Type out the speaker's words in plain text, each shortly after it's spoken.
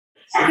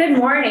Good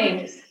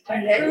morning.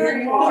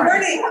 Good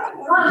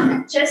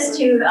morning. Just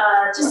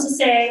to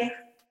say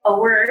a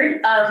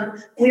word,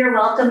 we are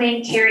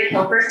welcoming Kari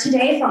Hilpert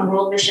today from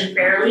World Mission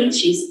Prayer League.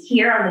 She's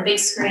here on the big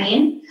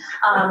screen.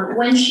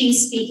 When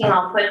she's speaking,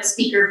 I'll put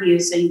speaker view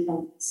so you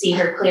can see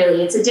her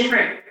clearly. It's a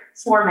different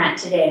format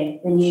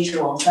today than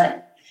usual,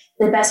 but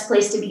the best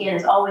place to begin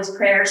is always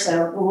prayer.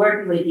 So the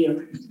Lord be with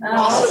you.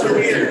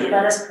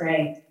 Let us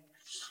pray.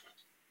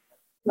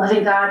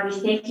 Loving God, we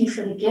thank you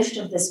for the gift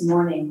of this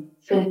morning,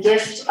 for the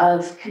gift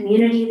of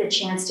community, the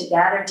chance to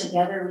gather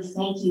together. We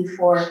thank you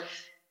for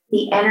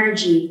the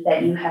energy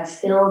that you have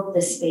filled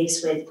this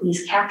space with.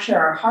 Please capture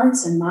our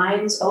hearts and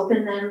minds,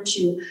 open them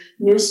to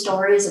new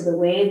stories of the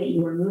way that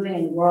you are moving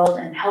in the world,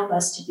 and help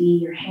us to be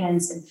your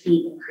hands and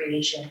feet in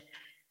creation.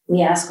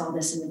 We ask all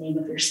this in the name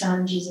of your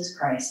Son, Jesus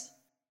Christ.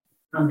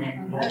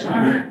 Amen.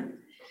 Amen.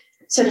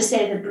 So to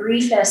say the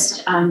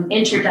briefest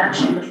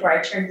introduction before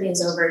I turn things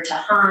over to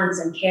Hans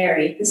and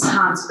Kari. This is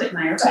Hans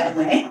Whitmire, by the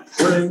way.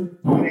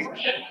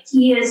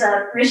 He is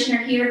a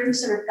parishioner here who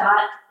sort of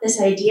got this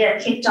idea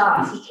kicked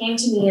off. He came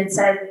to me and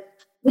said,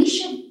 we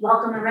should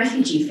welcome a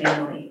refugee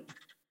family.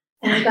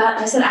 And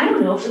I said, I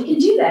don't know if we can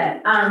do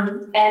that.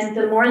 And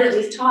the more that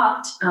we've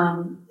talked,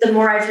 the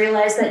more I've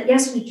realized that,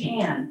 yes, we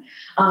can.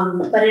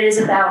 But it is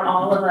about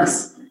all of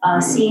us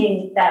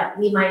seeing that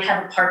we might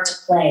have a part to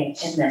play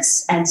in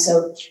this. And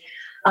so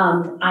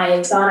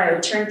I thought I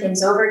would turn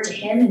things over to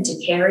him and to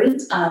Kari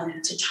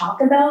to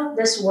talk about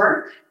this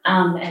work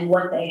and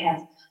what they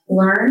have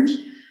learned.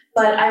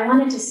 But I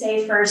wanted to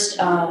say first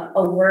a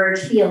word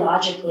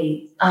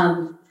theologically.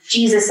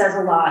 Jesus says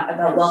a lot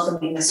about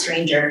welcoming a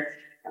stranger,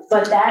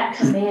 but that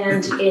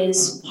command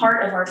is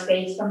part of our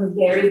faith from the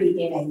very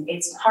beginning.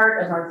 It's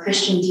part of our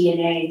Christian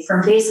DNA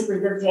from basically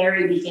the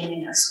very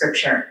beginning of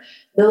Scripture.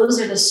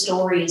 Those are the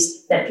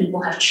stories that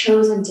people have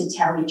chosen to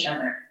tell each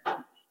other.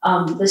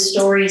 The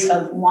stories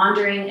of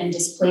wandering and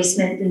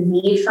displacement, the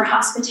need for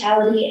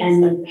hospitality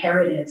and the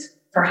imperative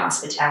for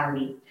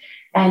hospitality.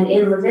 And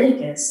in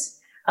Leviticus,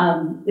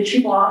 which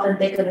people often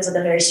think of as a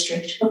very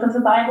strict book of the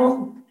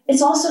Bible,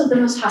 it's also the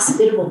most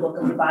hospitable book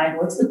of the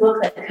Bible. It's the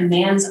book that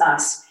commands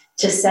us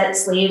to set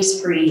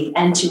slaves free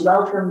and to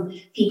welcome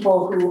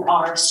people who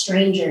are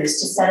strangers,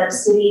 to set up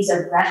cities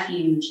of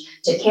refuge,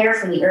 to care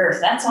for the earth.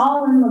 That's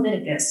all in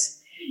Leviticus.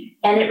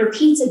 And it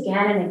repeats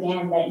again and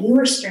again that you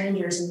were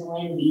strangers in the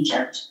land of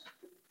Egypt.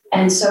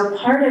 And so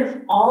part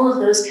of all of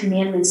those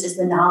commandments is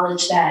the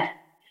knowledge that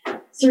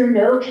through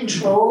no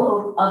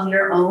control of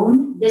your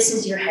own, this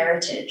is your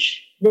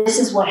heritage. This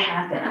is what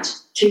happened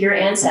to your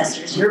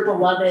ancestors, your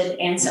beloved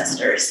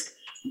ancestors.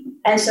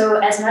 And so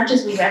as much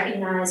as we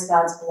recognize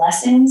God's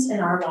blessings in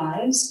our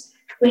lives,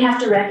 we have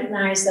to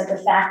recognize that the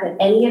fact that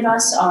any of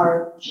us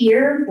are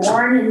here,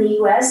 born in the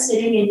US,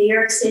 sitting in New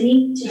York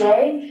City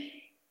today,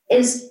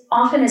 is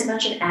often as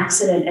much an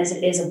accident as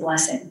it is a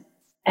blessing.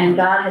 And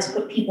God has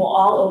put people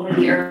all over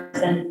the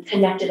earth and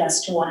connected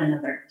us to one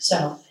another.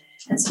 So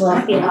that's a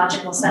little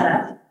theological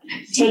setup.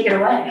 Take it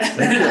away.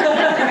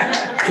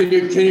 Can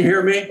you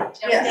hear me?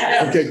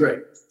 Yeah. Okay,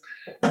 great.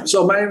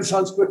 So my name is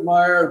Hans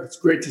Whitmire. It's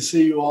great to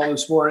see you all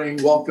this morning.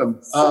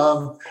 Welcome.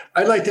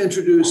 I'd like to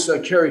introduce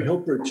Kari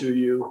Hilpert to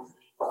you.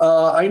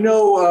 I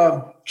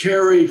know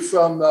Kari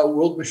from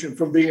World Mission,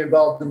 from being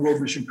involved in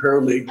World Mission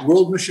Prayer League.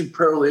 World Mission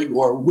Prayer League,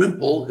 or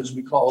WIMPL as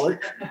we call it,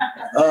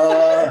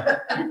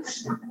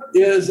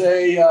 is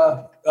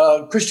a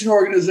Christian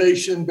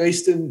organization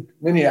based in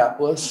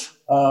Minneapolis.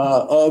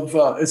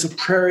 It's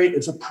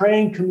a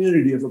praying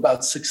community of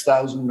about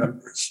 6,000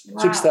 members,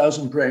 wow.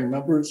 6,000 praying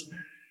members.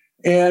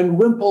 And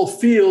WIMPL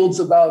fields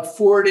about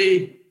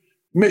 40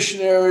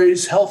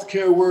 missionaries,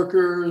 healthcare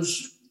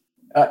workers,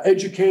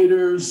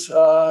 educators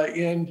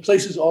in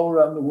places all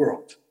around the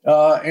world.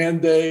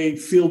 And they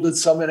fielded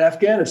some in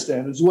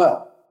Afghanistan as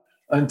well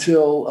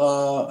until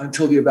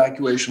the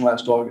evacuation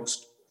last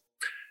August.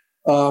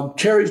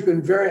 Kari's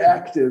been very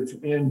active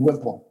in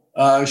WIMPL.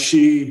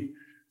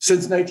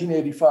 Since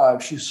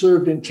 1985, she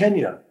served in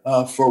Kenya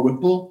for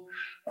WIMPL.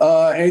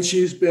 And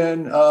she's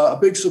been a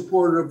big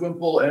supporter of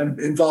WIMPL and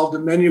involved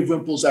in many of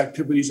WIMPL's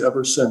activities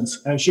ever since.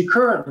 And she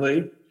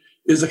currently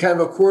is a kind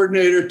of a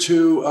coordinator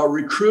to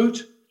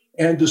recruit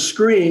and to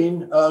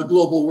screen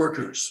global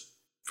workers.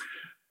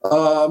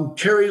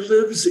 Kari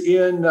lives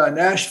in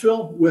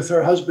Nashville with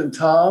her husband,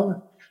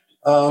 Tom,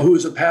 who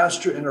is a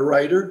pastor and a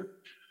writer.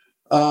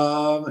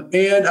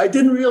 And I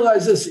didn't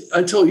realize this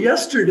until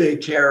yesterday,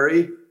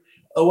 Kari,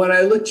 when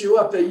I looked you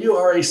up, that you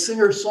are a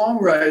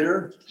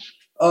singer-songwriter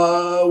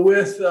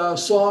with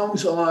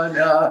songs on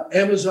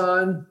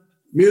Amazon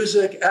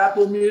Music,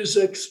 Apple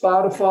Music,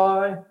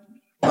 Spotify,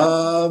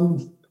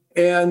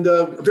 and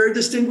a very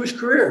distinguished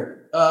career.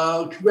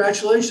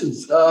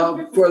 Congratulations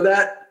for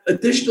that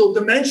additional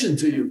dimension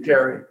to you,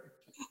 Kari.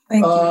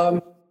 Thank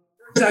you.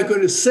 She's not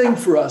going to sing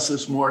for us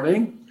this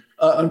morning,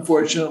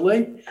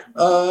 unfortunately,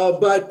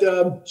 but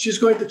she's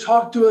going to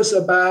talk to us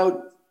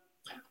about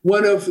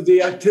one of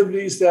the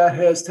activities that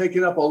has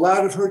taken up a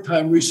lot of her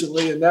time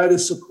recently, and that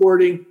is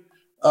supporting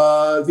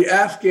the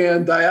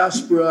Afghan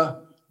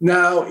diaspora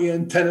now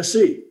in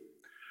Tennessee.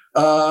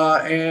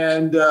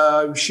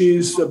 And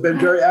she's been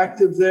very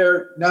active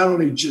there, not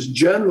only just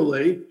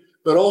generally,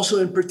 but also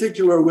in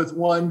particular with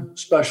one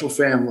special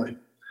family.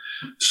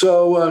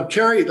 So,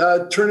 Kari,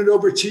 turn it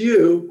over to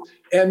you.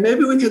 And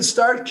maybe we can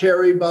start,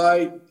 Kari,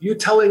 by you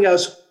telling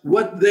us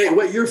what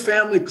your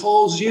family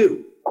calls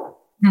you.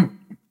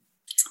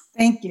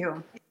 Thank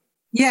you.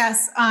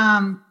 Yes.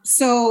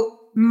 So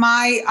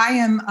I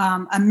am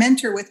a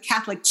mentor with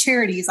Catholic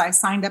Charities. I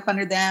signed up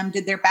under them,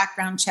 did their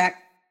background check,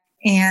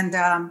 and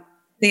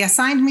they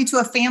assigned me to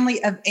a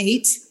family of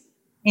 8.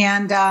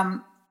 And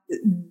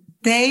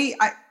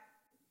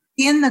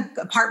in the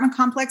apartment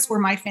complex where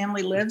my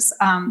family lives,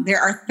 there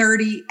are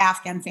 30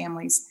 Afghan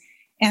families.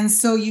 And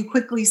so you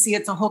quickly see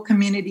it's a whole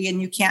community,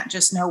 and you can't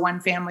just know one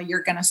family.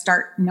 You're going to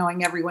start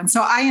knowing everyone.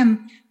 So I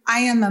am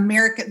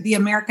the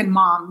American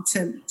mom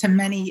to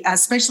many,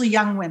 especially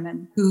young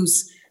women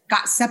who's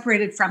got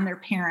separated from their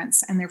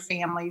parents and their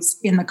families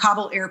in the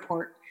Kabul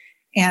airport.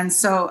 And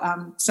so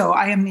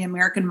I am the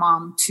American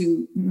mom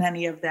to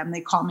many of them. They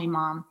call me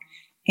mom.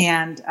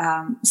 And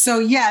so,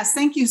 yes,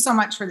 thank you so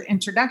much for the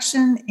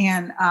introduction.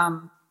 And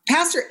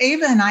Pastor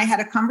Ava and I had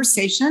a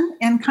conversation,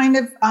 and kind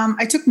of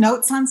I took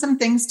notes on some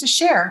things to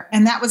share.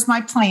 And that was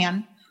my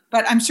plan.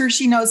 But I'm sure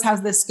she knows how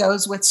this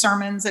goes with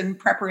sermons and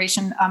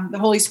preparation. The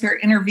Holy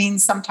Spirit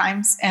intervenes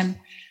sometimes. And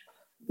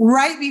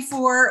right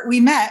before we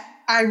met,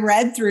 I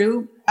read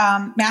through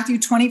Matthew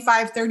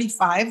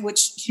 25:35, which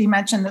she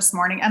mentioned this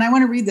morning. And I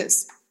want to read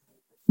this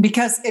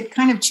because it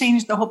kind of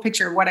changed the whole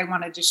picture of what I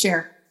wanted to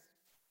share.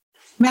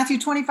 Matthew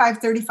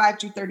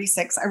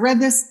 25:35-36. I read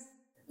this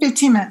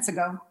 15 minutes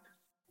ago.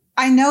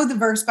 I know the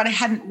verse, but I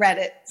hadn't read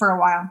it for a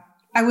while.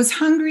 I was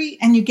hungry,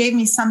 and you gave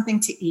me something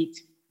to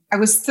eat. I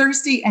was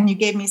thirsty, and you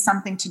gave me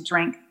something to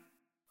drink.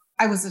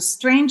 I was a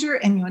stranger,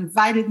 and you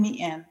invited me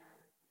in.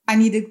 I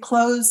needed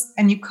clothes,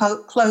 and you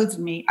clothed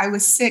me. I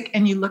was sick,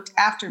 and you looked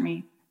after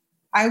me.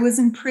 I was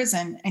in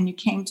prison, and you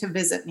came to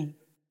visit me.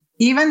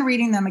 Even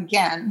reading them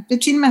again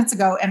 15 minutes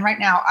ago, and right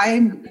now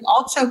I'm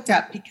all choked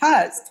up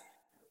because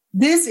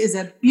this is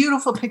a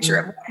beautiful picture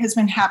of what has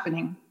been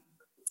happening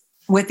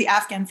with the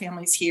Afghan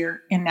families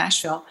here in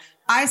Nashville.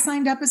 I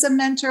signed up as a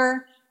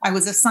mentor. I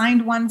was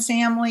assigned one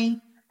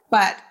family,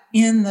 but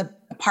in the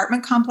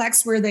apartment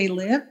complex where they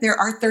live, there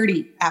are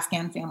 30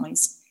 Afghan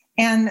families,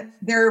 and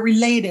they're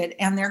related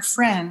and they're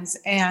friends,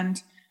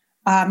 and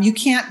you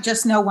can't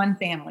just know one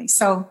family.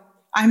 So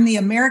I'm the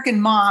American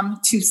mom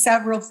to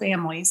several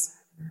families,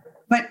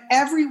 but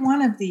every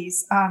one of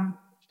these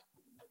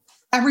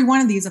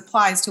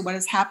applies to what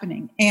is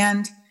happening.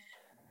 And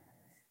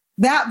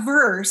that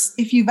verse,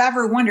 if you've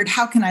ever wondered,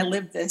 how can I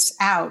live this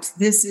out?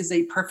 This is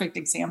a perfect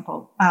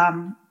example.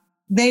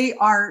 They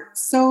are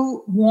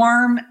so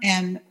warm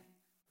and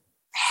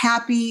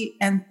happy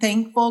and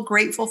thankful,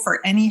 grateful for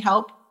any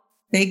help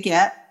they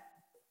get.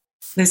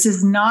 This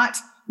is not,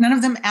 none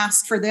of them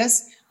asked for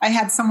this. I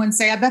had someone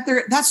say, I bet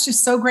that's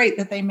just so great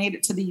that they made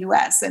it to the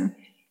US. And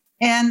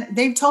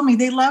they've told me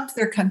they loved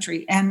their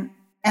country and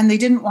they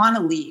didn't want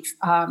to leave.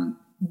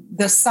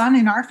 The son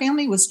in our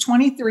family is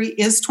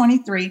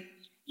 23.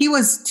 He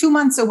was 2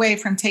 months away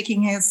from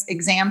taking his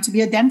exam to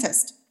be a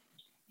dentist.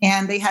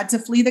 And they had to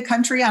flee the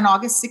country on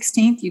August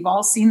 16th. You've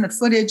all seen the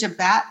footage of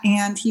that.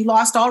 And he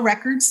lost all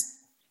records.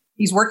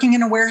 He's working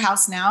in a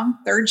warehouse now,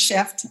 third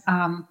shift.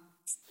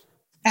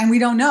 And we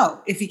don't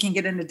know if he can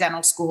get into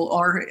dental school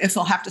or if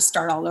he'll have to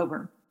start all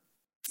over.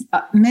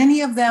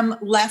 Many of them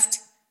left,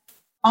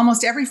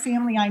 almost every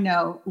family I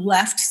know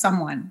left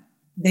someone.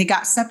 They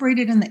got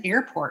separated in the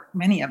airport,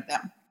 many of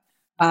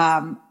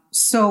them.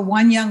 So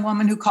one young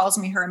woman who calls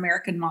me her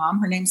American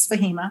mom, her name's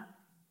Fahima.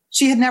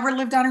 She had never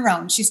lived on her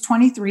own. She's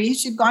 23.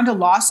 She'd gone to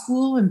law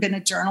school and been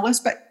a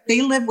journalist, but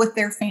they live with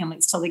their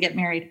families till they get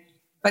married.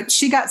 But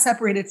she got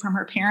separated from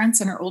her parents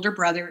and her older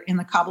brother in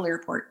the Kabul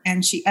airport.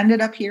 And she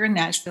ended up here in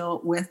Nashville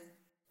with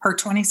her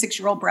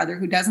 26-year-old brother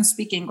who doesn't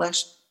speak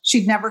English.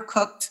 She'd never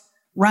cooked,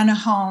 run a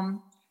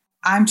home.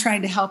 I'm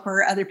trying to help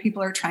her. Other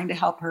people are trying to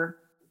help her.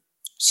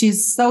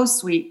 She's so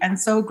sweet and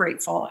so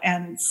grateful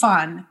and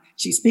fun.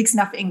 She speaks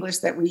enough English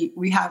that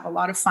we have a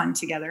lot of fun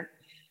together.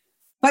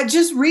 But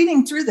just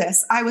reading through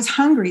this, I was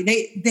hungry.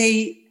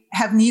 They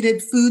have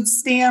needed food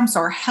stamps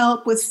or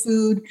help with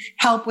food,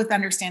 help with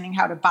understanding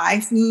how to buy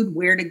food,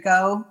 where to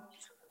go.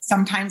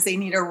 Sometimes they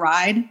need a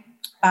ride.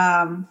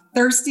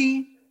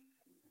 Thirsty,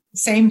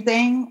 same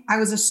thing. I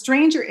was a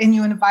stranger and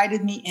you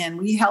invited me in.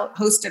 We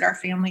hosted our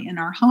family in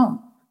our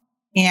home.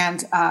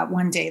 And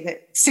one day,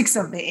 6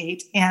 of the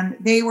 8, and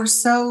they were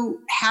so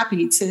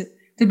happy to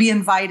be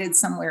invited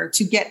somewhere,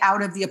 to get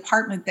out of the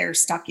apartment they're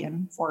stuck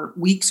in for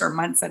weeks or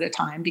months at a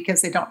time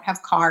because they don't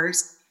have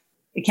cars.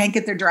 They can't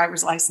get their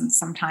driver's license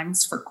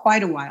sometimes for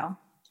quite a while.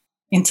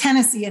 In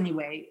Tennessee,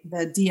 anyway,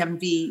 the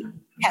DMV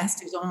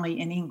test is only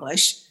in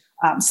English.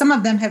 Some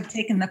of them have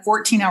taken the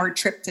 14-hour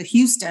trip to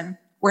Houston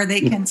where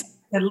they can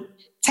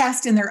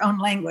test in their own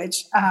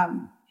language.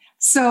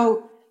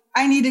 So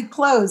I needed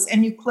clothes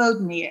and you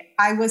clothed me.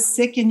 I was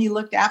sick and you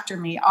looked after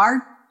me.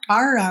 Our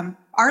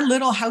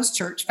little house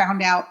church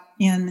found out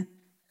in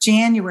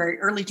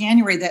early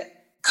January,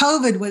 that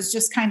COVID was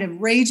just kind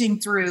of raging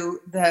through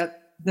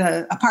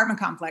the apartment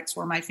complex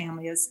where my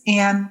family is.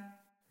 And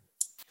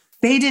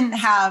they didn't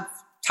have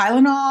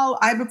Tylenol,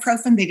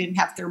 ibuprofen. They didn't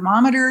have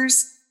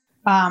thermometers.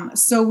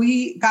 So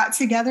we got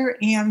together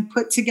and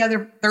put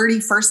together 30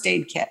 first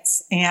aid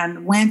kits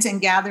and went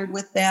and gathered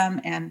with them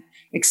and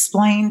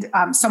explained.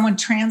 Someone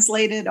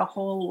translated a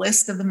whole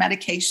list of the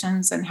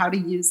medications and how to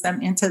use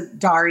them into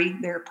Dari,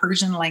 their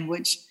Persian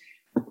language.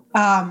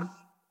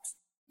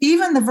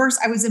 Even the verse,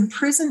 I was in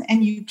prison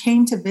and you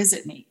came to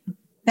visit me.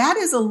 That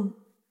is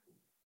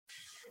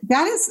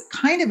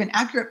kind of an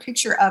accurate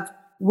picture of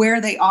where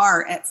they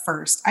are at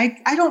first.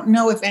 I don't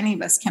know if any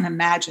of us can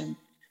imagine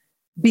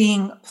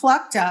being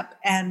plucked up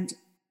and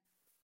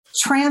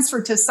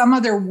transferred to some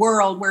other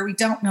world where we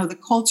don't know the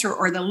culture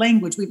or the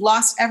language. We've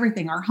lost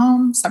everything, our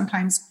home.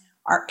 Sometimes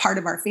part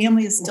of our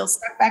family is still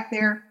stuck back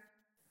there.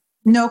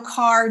 No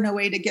car, no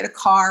way to get a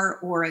car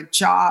or a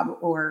job,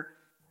 or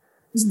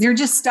they're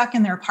just stuck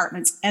in their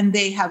apartments, and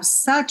they have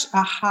such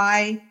a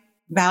high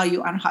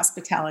value on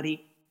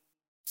hospitality.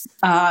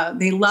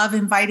 They love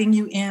inviting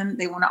you in.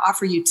 They want to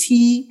offer you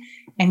tea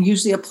and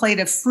usually a plate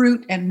of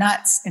fruit and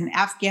nuts and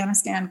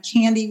Afghanistan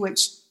candy,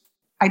 which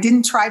I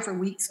didn't try for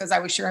weeks because I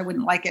was sure I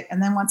wouldn't like it.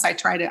 And then once I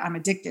tried it, I'm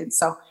addicted.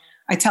 So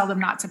I tell them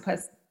not to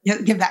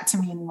give that to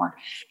me anymore.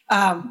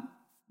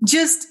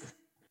 Just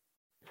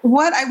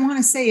what I want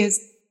to say is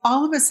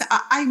all of us,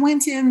 I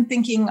went in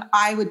thinking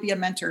I would be a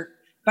mentor,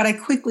 but I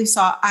quickly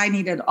saw I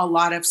needed a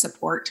lot of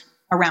support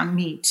around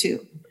me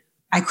too.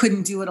 I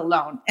couldn't do it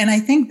alone. And I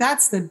think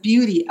that's the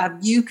beauty of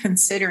you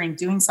considering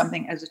doing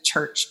something as a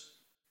church.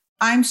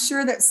 I'm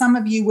sure that some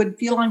of you would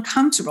feel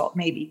uncomfortable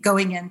maybe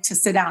going in to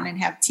sit down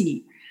and have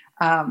tea.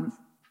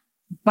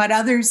 But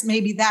others,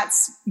 maybe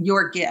that's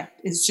your gift,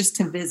 is just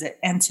to visit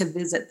and to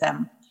visit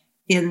them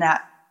in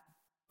that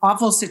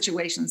awful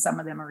situation some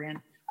of them are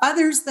in.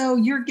 Others, though,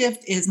 your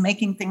gift is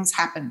making things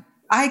happen.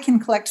 I can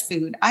collect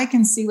food. I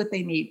can see what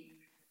they need.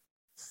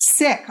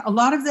 Sick. A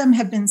lot of them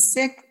have been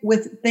sick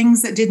with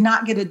things that did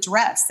not get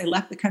addressed. They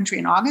left the country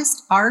in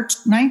August. Our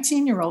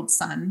 19-year-old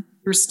son,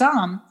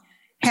 Rustam,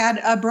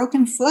 had a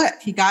broken foot.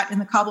 He got in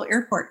the Kabul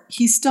airport.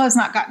 He still has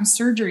not gotten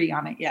surgery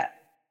on it yet.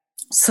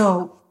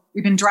 So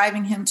we've been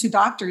driving him to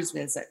doctor's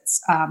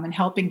visits and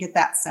helping get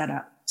that set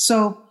up.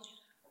 So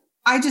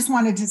I just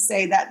wanted to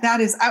say that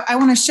is, I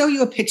want to show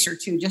you a picture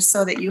too, just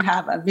so that you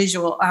have a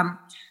visual.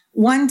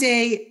 One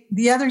day,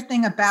 the other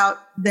thing about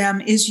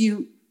them is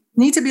you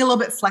need to be a little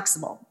bit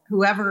flexible,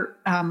 whoever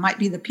might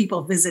be the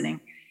people visiting.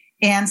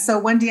 And so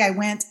one day I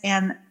went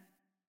and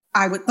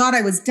I thought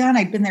I was done.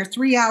 I'd been there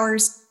 3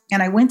 hours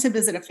and I went to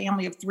visit a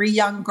family of 3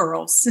 young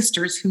girls,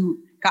 sisters who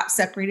got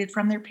separated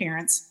from their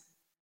parents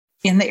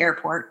in the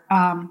airport.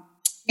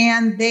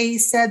 And they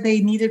said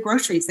they needed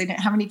groceries. They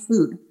didn't have any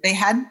food. They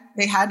had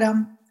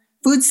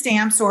food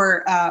stamps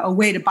or a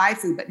way to buy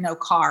food, but no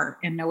car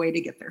and no way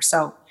to get there.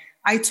 So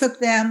I took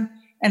them.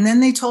 And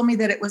then they told me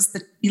that it was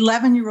the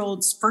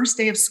 11-year-old's first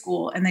day of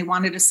school and they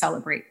wanted to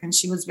celebrate. And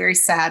she was very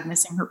sad,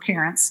 missing her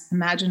parents.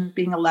 Imagine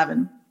being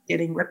 11,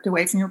 getting ripped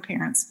away from your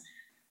parents.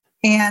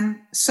 And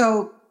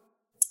so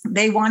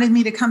they wanted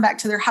me to come back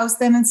to their house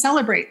then and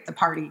celebrate the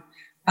party.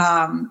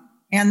 And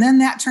then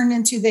that turned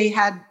into, they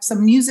had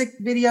some music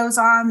videos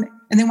on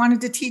and they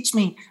wanted to teach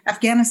me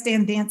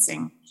Afghanistan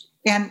dancing.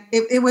 And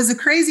it was a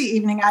crazy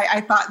evening.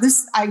 I thought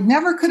I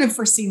never could have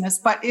foreseen this,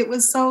 but it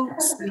was so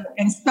sweet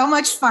and so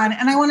much fun.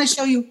 And I want to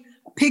show you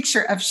a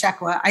picture of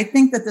Shekwa. I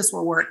think that this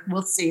will work.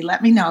 We'll see.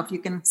 Let me know if you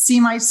can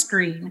see my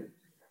screen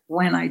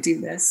when I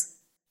do this.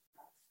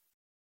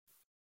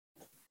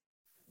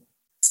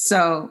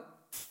 So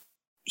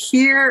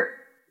here,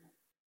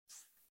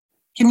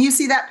 can you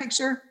see that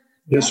picture?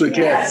 Yes, we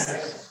can.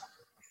 Yes.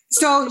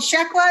 So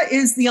Shekwa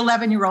is the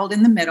 11-year-old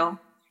in the middle,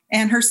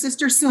 and her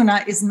sister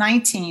Suna is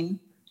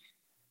 19.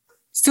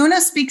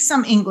 Suna speaks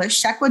some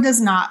English. Shekwa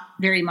does not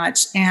very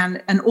much.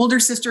 And an older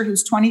sister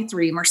who's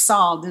 23,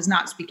 Marsal, does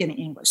not speak any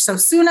English. So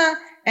Suna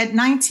at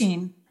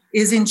 19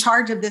 is in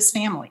charge of this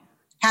family,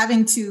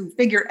 having to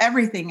figure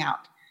everything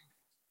out.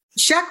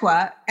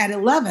 Shekwa at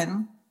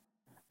 11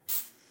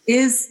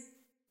 is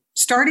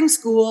starting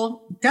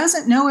school,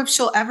 doesn't know if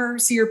she'll ever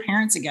see her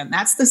parents again.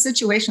 That's the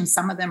situation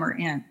some of them are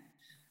in.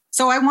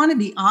 So I want to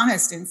be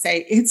honest and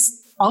say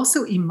it's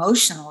also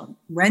emotional,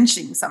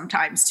 wrenching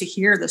sometimes to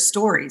hear the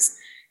stories.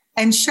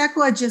 And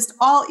Shekwa just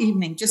all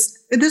evening,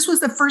 this was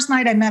the first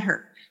night I met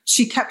her.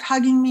 She kept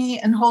hugging me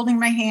and holding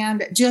my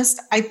hand.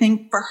 I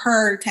think for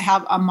her to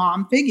have a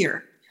mom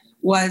figure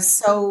was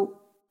so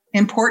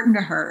important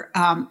to her.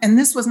 And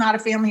this was not a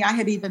family I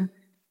had even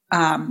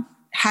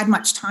had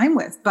much time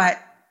with, but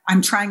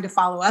I'm trying to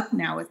follow up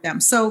now with them.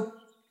 So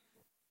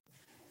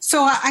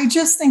I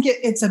just think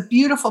it's a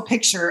beautiful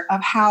picture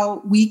of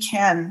how we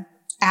can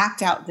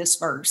act out this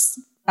verse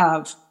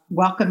of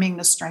welcoming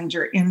the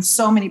stranger in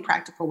so many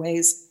practical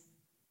ways.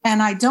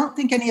 And I don't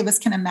think any of us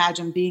can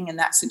imagine being in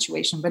that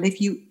situation. But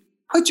if you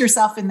put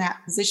yourself in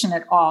that position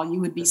at all, you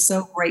would be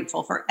so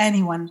grateful for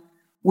anyone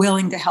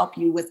willing to help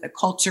you with the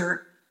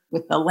culture,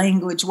 with the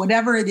language,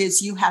 whatever it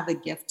is you have a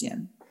gift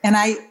in. And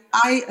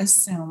I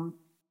assume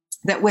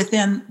that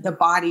within the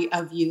body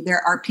of you,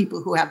 there are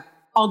people who have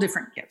all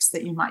different gifts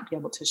that you might be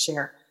able to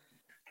share.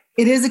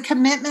 It is a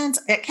commitment.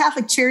 At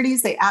Catholic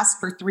Charities, they ask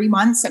for 3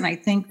 months. And I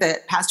think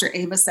that Pastor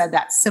Ava said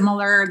that's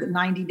similar, the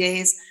 90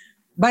 days.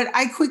 But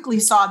I quickly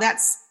saw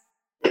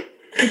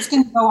it's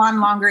going to go on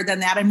longer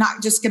than that. I'm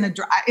not just going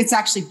to, it's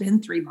actually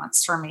been 3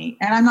 months for me,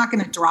 and I'm not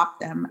going to drop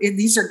them.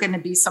 These are going to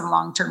be some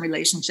long-term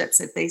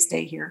relationships if they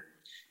stay here.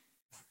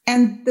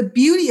 And the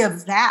beauty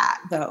of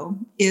that, though,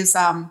 is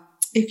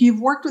if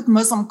you've worked with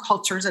Muslim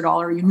cultures at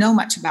all, or you know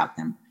much about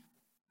them,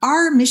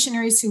 our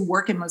missionaries who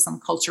work in Muslim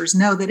cultures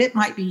know that it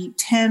might be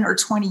 10 or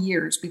 20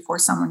 years before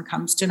someone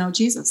comes to know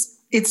Jesus.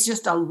 It's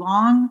just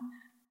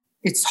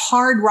it's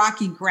hard,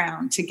 rocky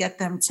ground to get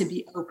them to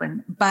be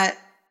open. But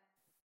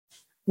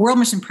World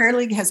Mission Prayer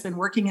League has been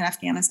working in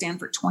Afghanistan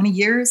for 20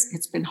 years.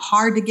 It's been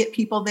hard to get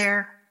people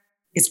there.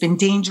 It's been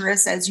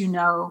dangerous, as you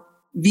know.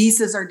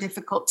 Visas are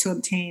difficult to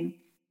obtain.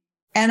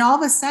 And all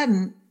of a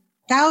sudden,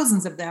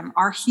 thousands of them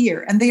are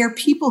here. And they are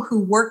people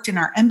who worked in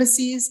our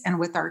embassies and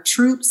with our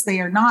troops. They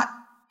are not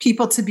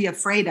people to be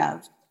afraid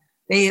of.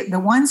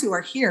 The ones who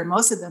are here,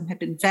 most of them have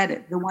been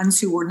vetted. The ones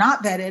who were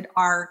not vetted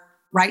are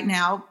right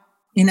now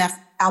in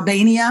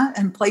Albania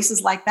and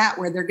places like that,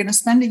 where they're going to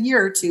spend a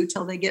year or two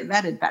till they get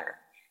vetted better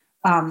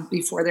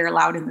before they're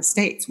allowed in the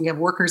States. We have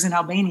workers in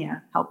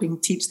Albania helping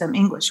teach them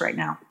English right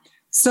now.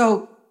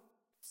 So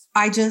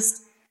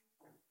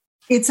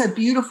it's a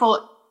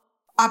beautiful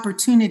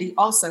opportunity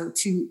also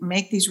to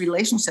make these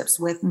relationships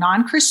with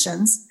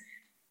non-Christians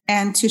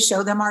and to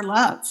show them our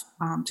love,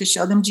 to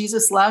show them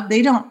Jesus' love.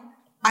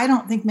 I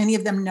don't think many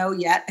of them know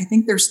yet. I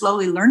think they're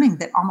slowly learning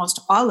that almost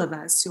all of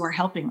us who are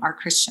helping are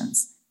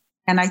Christians.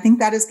 And I think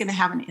that is going to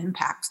have an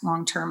impact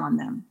long-term on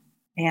them.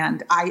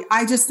 And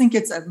I just think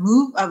it's a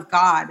move of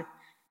God.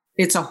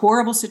 It's a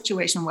horrible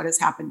situation, what has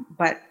happened,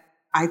 but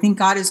I think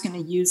God is going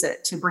to use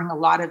it to bring a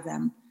lot of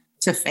them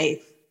to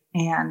faith.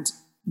 And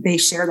they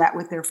share that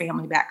with their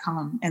family back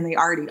home. And they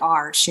already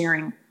are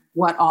sharing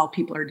what all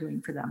people are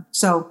doing for them.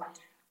 So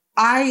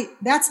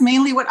that's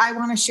mainly what I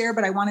want to share,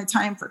 but I wanted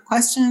time for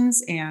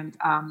questions and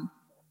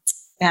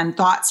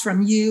thoughts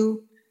from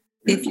you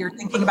if you're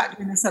thinking about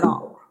doing this at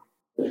all.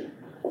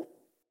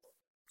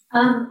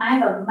 I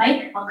have a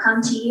mic. I'll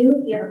come to you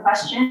if you have a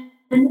question.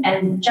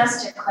 And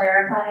just to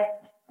clarify,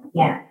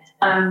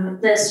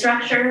 the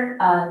structure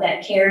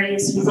that Kari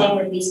is using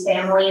with these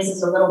families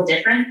is a little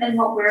different than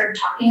what we're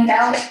talking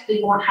about.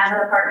 We won't have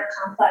an apartment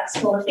complex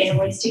full of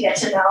families to get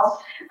to know.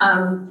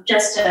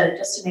 Just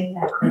to make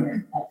that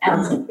clear.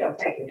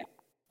 Thank you.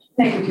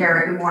 Thank you,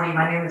 Kari. Good morning.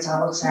 My name is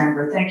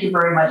Alexandra. Thank you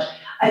very much.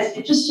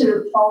 Just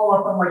to follow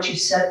up on what you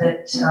said,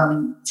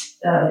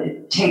 that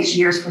it takes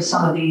years for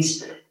some of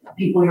these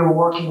people you're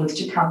working with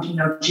to come to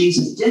know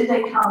Jesus. Did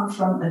they come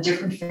from a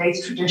different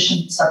faith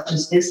tradition, such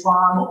as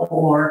Islam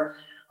or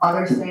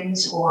other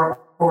things, or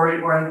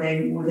were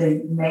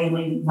they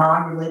mainly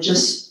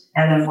non-religious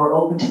and then were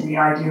open to the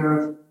idea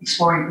of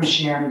exploring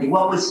Christianity?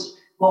 What was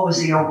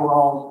the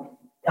overall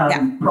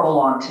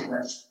prologue to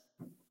this?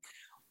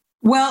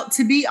 Well,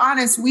 to be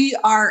honest, we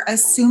are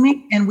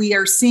assuming, and we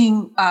are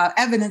seeing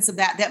evidence of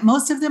that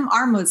most of them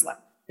are Muslim.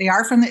 They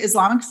are from the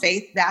Islamic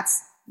faith.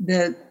 That's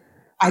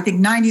I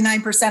think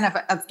 99% of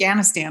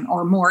Afghanistan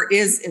or more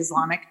is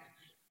Islamic.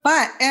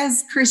 But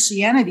as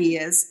Christianity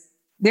is,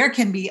 there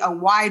can be a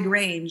wide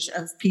range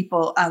of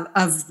people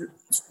of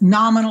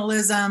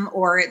nominalism,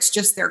 or it's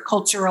just their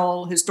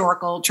cultural,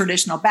 historical,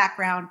 traditional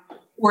background,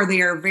 or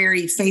they are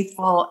very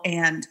faithful.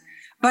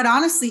 But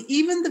honestly,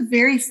 even the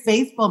very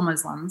faithful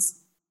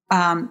Muslims,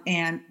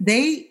 and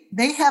they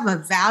have a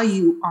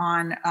value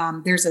on,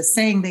 there's a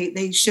saying,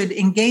 they should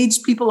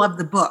engage people of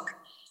the book,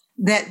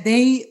 that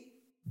they,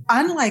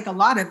 unlike a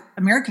lot of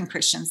American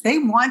Christians, they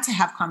want to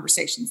have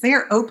conversations. They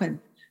are open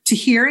to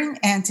hearing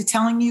and to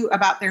telling you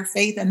about their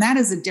faith. And that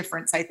is a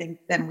difference, I think,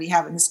 than we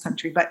have in this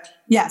country. But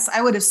yes,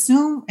 I would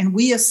assume, and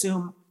we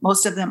assume,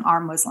 most of them are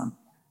Muslim.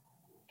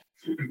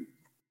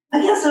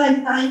 I guess I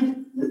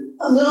find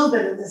a little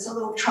bit of this a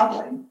little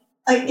troubling,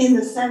 in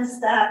the sense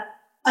that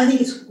I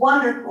think it's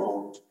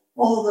wonderful,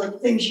 all the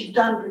things you've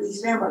done for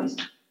these families.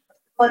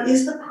 But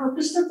is the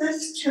purpose of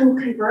this to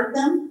convert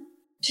them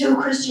to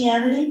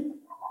Christianity?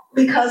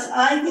 Because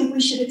I think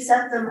we should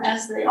accept them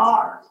as they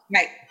are.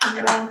 Right. In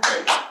their own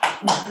faith.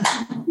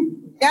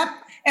 Yep.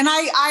 And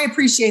I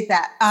appreciate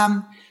that.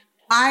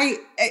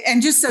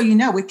 And just so you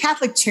know, with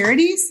Catholic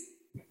Charities,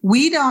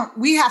 we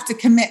have to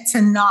commit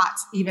to not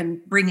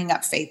even bringing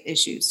up faith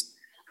issues.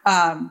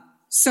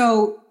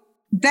 So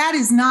that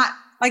is not,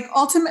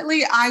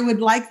 ultimately, I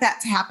would like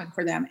that to happen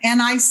for them.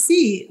 And I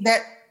see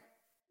that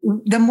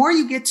the more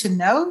you get to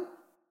know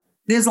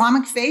the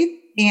Islamic faith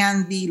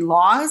and the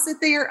laws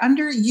that they are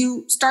under,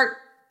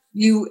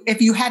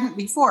 if you hadn't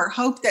before,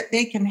 hope that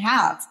they can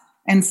have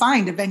and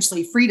find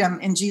eventually freedom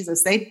in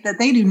Jesus that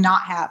they do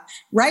not have.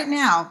 Right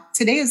now,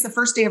 today is the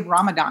first day of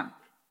Ramadan.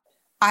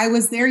 I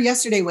was there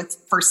yesterday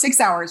for 6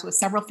 hours with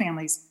several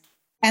families,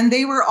 and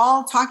they were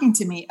all talking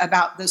to me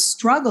about the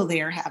struggle they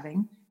are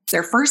having. It's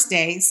their first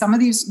day. Some of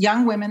these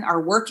young women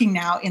are working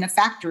now in a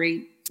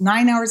factory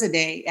 9 hours a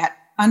day at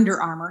Under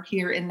Armour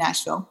here in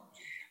Nashville.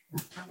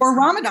 For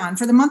Ramadan,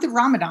 for the month of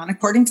Ramadan,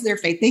 according to their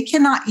faith, they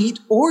cannot eat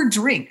or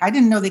drink. I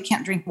didn't know they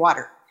can't drink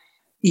water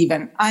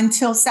even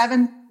until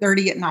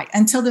 7:30 at night,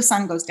 until the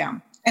sun goes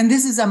down. And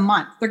this is a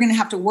month. They're going to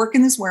have to work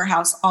in this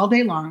warehouse all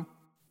day long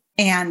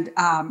and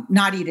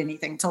not eat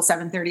anything until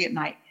 7:30 at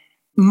night.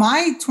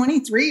 My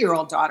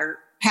 23-year-old daughter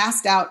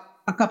passed out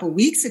a couple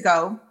weeks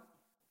ago,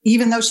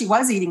 even though she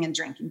was eating and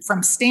drinking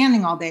from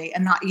standing all day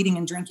and not eating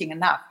and drinking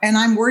enough. And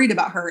I'm worried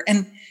about her.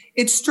 And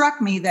it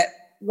struck me that,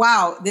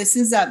 wow,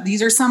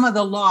 these are some of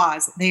the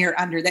laws they are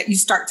under that you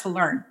start to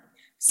learn.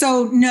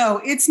 So no,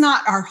 it's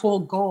not our whole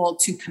goal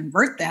to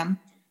convert them.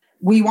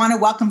 We want to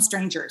welcome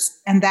strangers.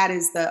 And that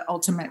is the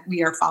ultimate,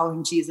 we are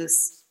following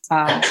Jesus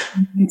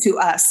to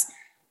us.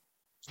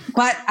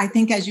 But I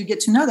think as you get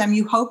to know them,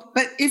 you hope,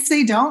 but if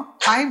they don't,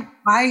 I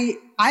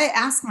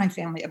asked my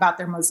family about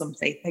their Muslim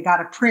faith. They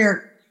got a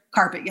prayer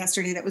carpet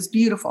yesterday that was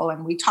beautiful.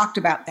 And we talked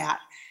about that.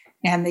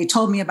 And they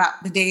told me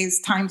about the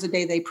times of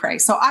day they pray.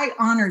 So I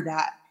honor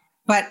that.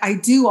 But I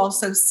do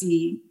also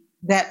see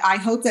that I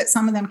hope that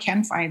some of them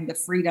can find the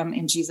freedom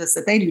in Jesus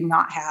that they do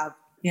not have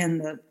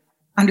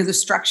under the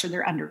structure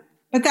they're under.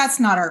 But that's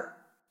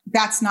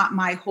not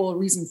my whole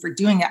reason for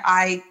doing it.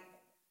 I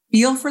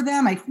feel for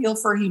them. I feel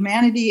for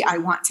humanity. I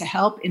want to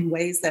help in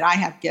ways that I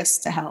have gifts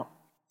to help.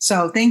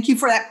 So thank you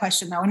for that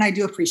question, though, and I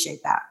do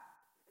appreciate that.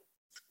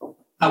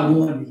 I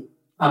warn you,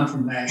 I'm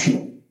from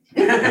Nashville.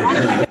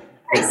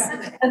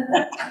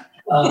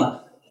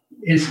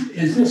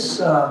 Is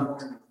this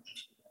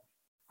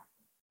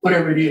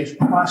whatever it is,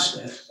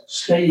 process,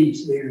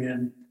 stage they're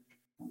in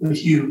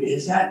with you,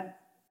 is that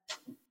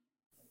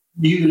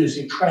viewed as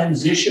a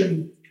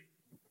transition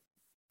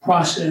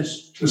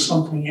process to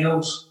something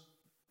else,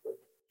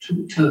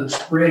 to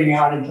spreading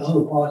out into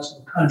other parts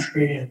of the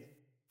country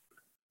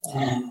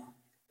and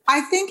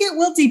I think it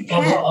will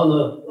depend.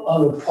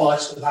 Other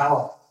parts of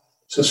our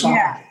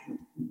society?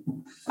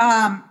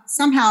 Yeah.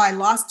 Somehow I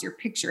lost your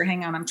picture.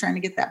 Hang on, I'm trying to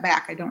get that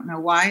back. I don't know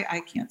why.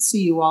 I can't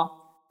see you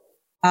all.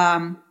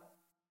 I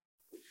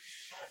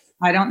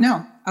don't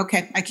know.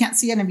 Okay, I can't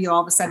see any of you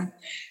all of a sudden.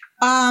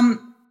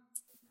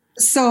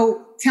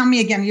 So tell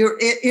me again.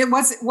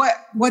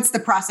 What's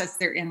the process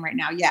they're in right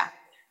now? Yeah,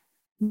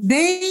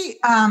 they.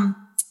 Are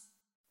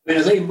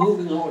they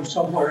moving on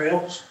somewhere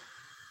else?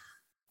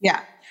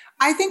 Yeah,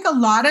 I think a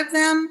lot of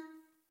them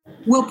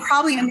will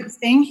probably end up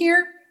staying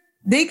here.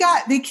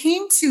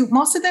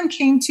 Most of them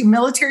came to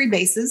military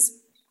bases.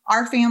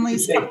 Our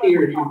families. You say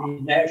here, do you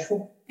mean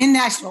Nashville? In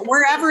Nashville,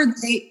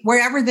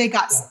 wherever they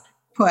got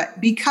put,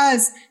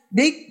 because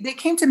they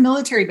came to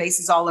military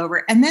bases all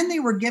over, and then they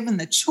were given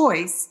the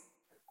choice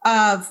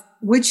of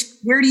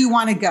where do you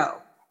want to go?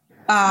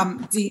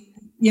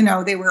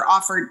 They were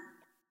offered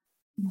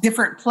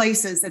different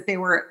places that they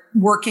were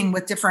working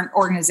with different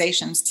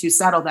organizations to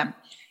settle them.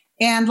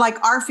 And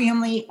like our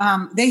family,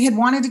 they had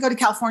wanted to go to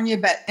California,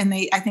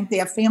 I think they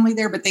have family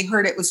there, but they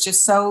heard it was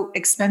just so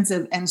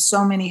expensive and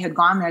so many had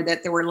gone there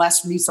that there were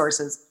less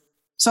resources.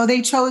 So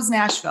they chose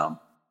Nashville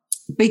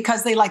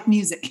because they like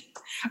music.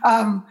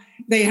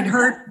 They had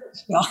heard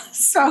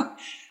Nashville.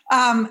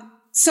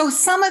 So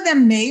some of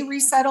them may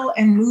resettle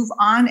and move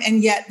on,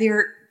 and yet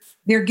they're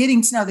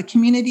getting to know the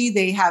community.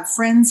 They have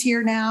friends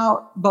here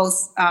now,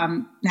 both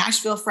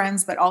Nashville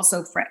friends, but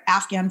also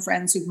Afghan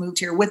friends who've moved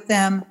here with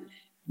them.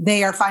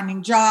 They are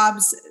finding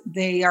jobs.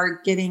 They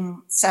are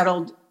getting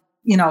settled,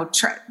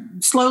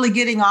 slowly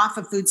getting off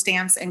of food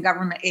stamps and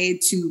government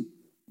aid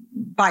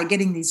by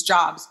getting these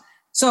jobs.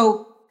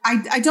 So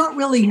I don't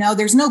really know.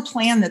 There's no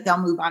plan that they'll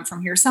move on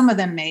from here. Some of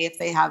them may if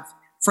they have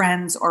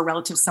friends or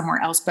relatives somewhere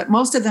else, but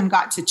most of them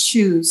got to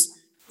choose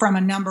from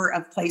a number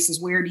of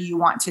places. Where do you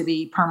want to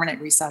be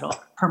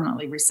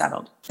permanently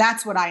resettled?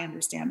 That's what I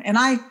understand. And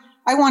I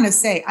want to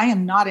say, I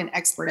am not an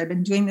expert. I've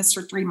been doing this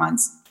for 3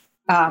 months.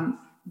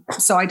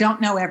 So I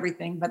don't know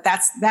everything, but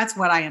that's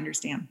what I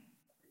understand.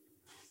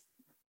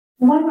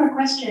 One more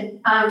question.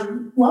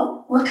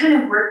 What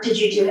kind of work did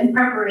you do in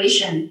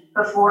preparation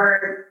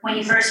before when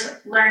you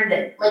first learned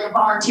that, like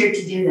volunteered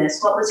to do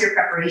this? What was your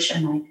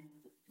preparation like?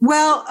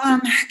 Well,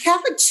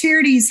 Catholic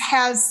Charities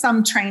has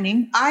some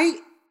training.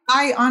 I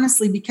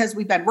honestly, because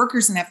we've had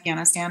workers in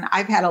Afghanistan,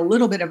 I've had a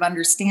little bit of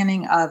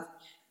understanding of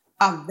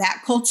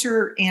that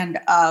culture and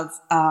of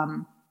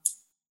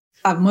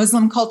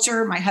Muslim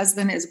culture. My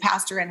husband is a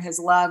pastor and has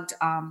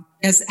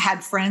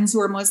had friends who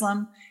are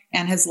Muslim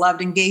and has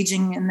loved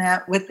engaging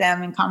with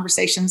them in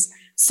conversations.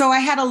 So I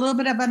had a little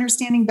bit of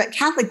understanding, but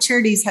Catholic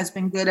Charities has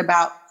been good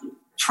about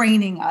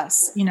training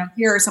us.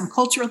 Here are some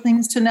cultural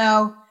things to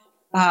know.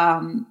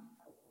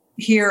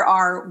 Here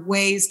are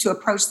ways to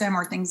approach them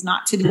or things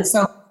not to do.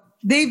 So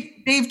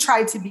they've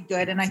tried to be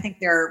good. And I think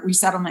there are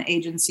resettlement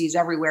agencies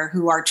everywhere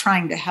who are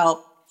trying to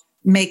help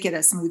make it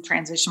a smooth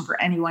transition for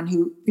anyone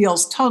who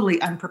feels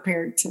totally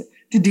unprepared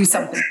to do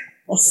something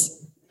else.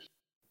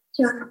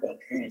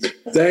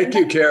 Thank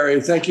you,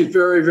 Kari. Thank you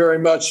very, very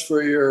much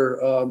for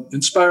your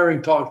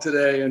inspiring talk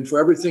today and for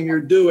everything you're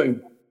doing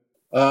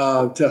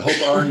to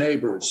help our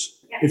neighbors.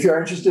 If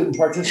you're interested in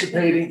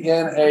participating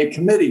in a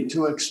committee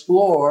to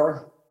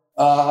explore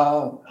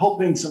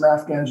helping some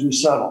Afghans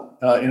resettle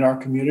in our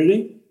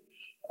community.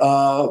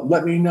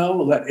 Let me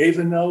know, let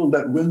Ava know,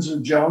 let Windsor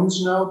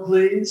Jones know,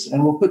 please,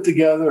 and we'll put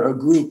together a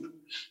group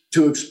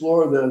to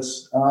explore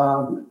this.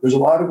 There's a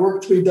lot of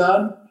work to be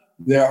done.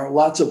 There are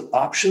lots of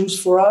options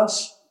for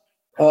us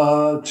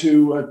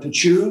to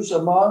choose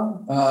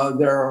among.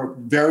 There are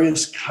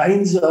various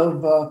kinds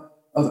of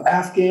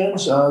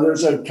Afghans.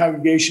 There's a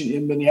congregation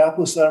in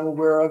Minneapolis that I'm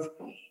aware of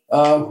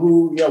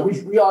who,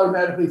 we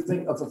automatically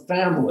think of a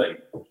family,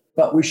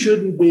 but we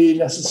shouldn't be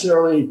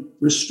necessarily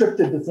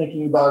restricted to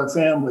thinking about a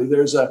family.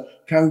 There's a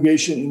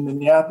congregation in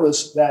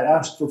Minneapolis that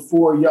asked for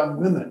 4 young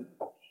women.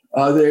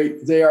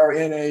 They are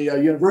in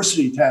a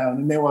university town,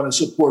 and they want to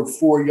support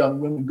 4 young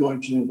women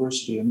going to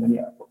university in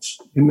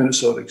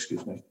Minnesota,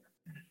 excuse me.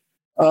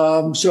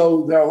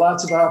 So there are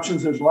lots of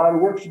options. There's a lot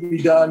of work to be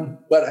done,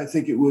 but I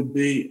think it would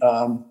be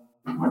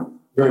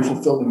very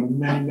fulfilling in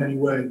many, many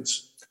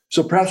ways.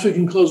 So perhaps we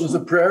can close with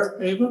a prayer,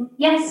 Ava?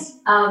 Yes,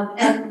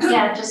 and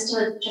yeah, just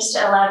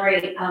to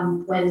elaborate,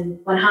 when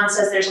Hans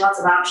says there's lots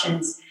of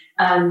options,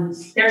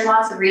 there's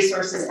lots of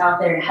resources out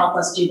there to help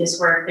us do this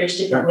work. There's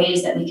different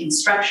ways that we can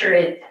structure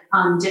it,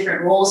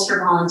 different roles for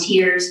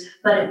volunteers,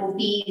 but it will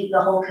be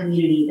the whole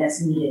community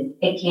that's needed.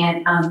 It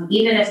can't,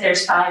 even if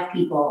there's 5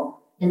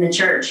 people in the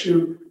church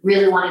who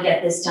really want to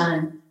get this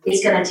done,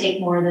 it's going to take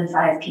more than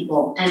 5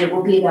 people, and it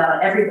will be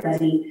about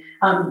everybody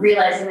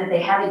realizing that they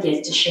have a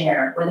gift to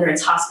share, whether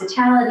it's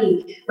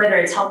hospitality, whether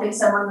it's helping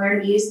someone learn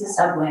to use the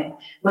subway,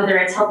 whether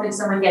it's helping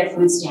someone get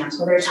food stamps,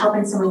 whether it's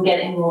helping someone get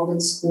enrolled in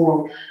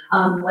school,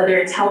 whether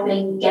it's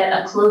helping get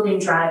a clothing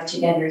drive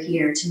together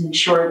here to make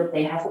sure that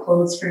they have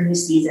clothes for new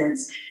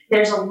seasons.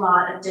 There's a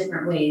lot of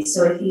different ways.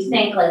 So if you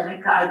think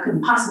like I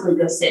couldn't possibly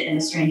go sit in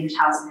a stranger's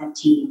house and have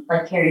tea,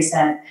 like Kari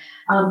said,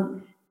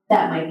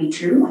 that might be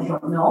true, I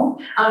don't know.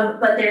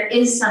 But there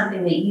is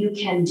something that you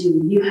can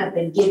do. You have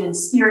been given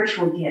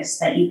spiritual gifts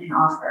that you can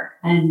offer.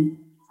 And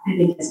I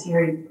think, as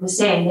Kari was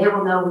saying, they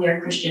will know we are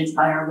Christians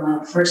by our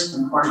love, first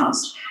and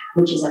foremost,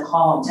 which is a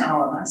call to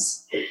all of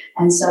us.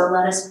 And so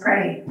let us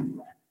pray.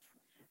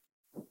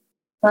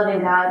 Loving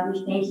God,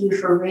 we thank you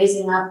for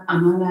raising up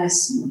among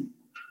us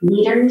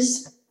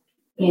leaders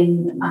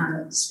in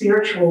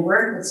spiritual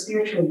work with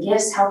spiritual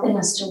gifts, helping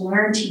us to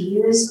learn to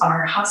use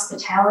our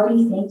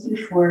hospitality. Thank you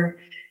for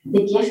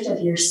the gift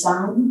of your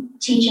Son,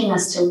 teaching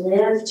us to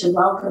live, to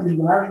welcome and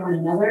love one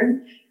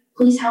another.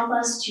 Please help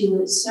us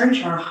to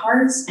search our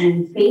hearts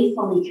and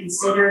faithfully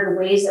consider the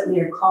ways that we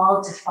are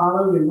called to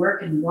follow your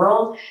work in the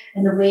world,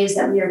 and the ways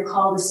that we are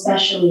called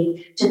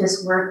especially to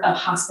this work of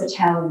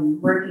hospitality,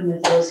 working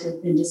with those who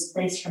have been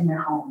displaced from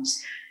their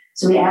homes.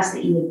 So we ask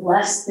that you would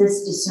bless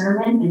this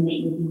discernment and that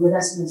you would be with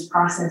us in this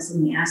process,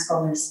 and we ask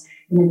all this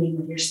in the name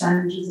of your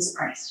Son, Jesus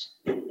Christ.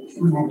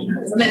 Amen.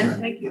 Amen.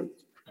 Thank you.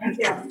 Thank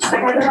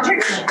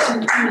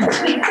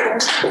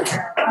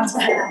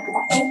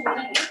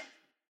you.